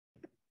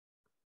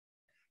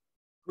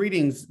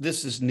Greetings.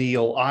 This is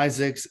Neal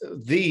Isaacs,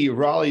 the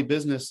Raleigh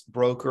business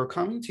broker,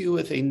 coming to you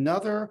with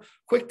another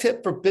quick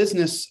tip for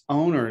business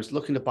owners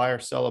looking to buy or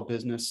sell a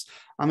business.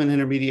 I'm an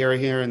intermediary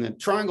here in the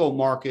Triangle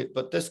market,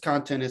 but this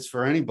content is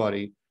for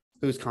anybody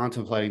who's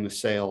contemplating the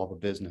sale of a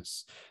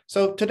business.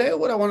 So today,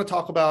 what I want to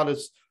talk about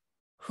is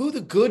who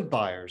the good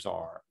buyers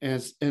are.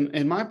 As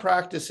in my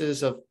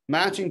practices of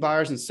matching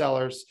buyers and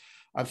sellers,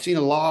 I've seen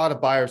a lot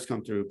of buyers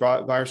come through.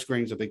 Buyer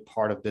screening is a big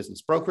part of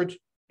business brokerage.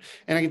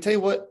 And I can tell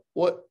you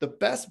what the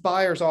best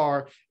buyers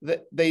are,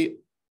 that they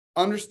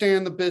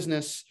understand the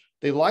business,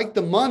 they like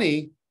the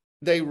money,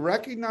 they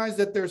recognize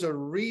that there's a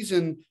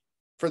reason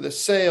for the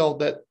sale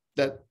that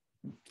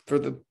for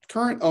the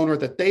current owner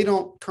that they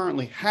don't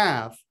currently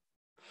have,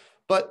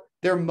 but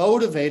they're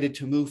motivated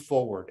to move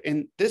forward.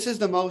 And this is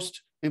the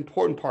most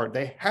important part.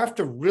 They have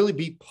to really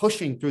be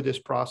pushing through this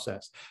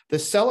process. The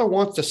seller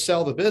wants to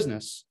sell the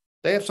business.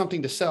 They have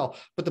something to sell,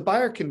 but the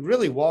buyer can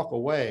really walk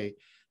away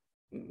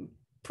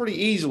pretty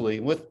easily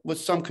with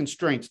some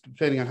constraints,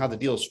 depending on how the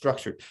deal is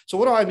structured. So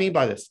what do I mean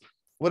by this?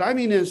 What I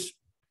mean is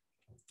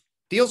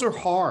deals are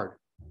hard.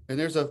 And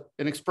there's an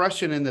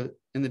expression in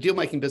the deal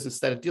making business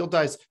that a deal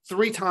dies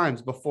 3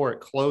 times before it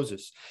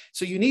closes.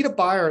 So you need a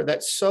buyer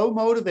that's so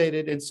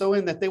motivated and so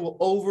in that they will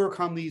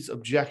overcome these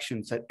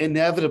objections that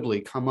inevitably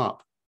come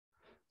up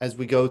as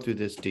we go through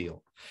this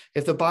deal.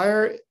 If the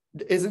buyer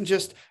isn't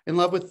just in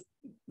love with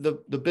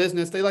the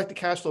business, they like the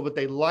cash flow, but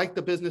they like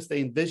the business,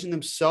 they envision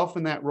themselves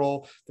in that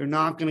role, they're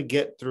not going to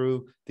get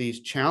through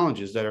these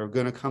challenges that are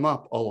going to come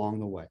up along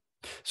the way.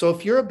 So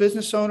if you're a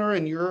business owner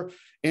and you're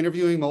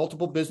interviewing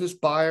multiple business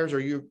buyers,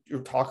 or you're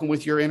talking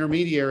with your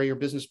intermediary or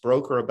business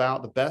broker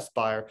about the best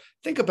buyer,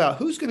 think about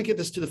who's going to get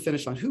this to the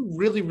finish line, who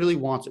really, really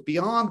wants it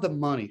beyond the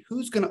money,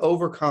 who's going to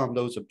overcome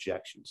those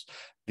objections.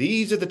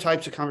 These are the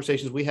types of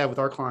conversations we have with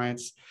our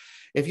clients.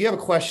 If you have a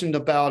question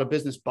about a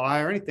business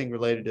buy or anything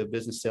related to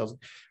business sales,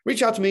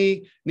 reach out to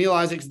me, Neal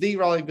Isaacs, the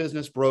Raleigh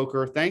business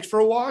broker. Thanks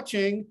for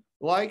watching.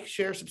 Like,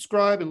 share,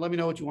 subscribe, and let me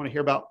know what you want to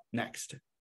hear about next.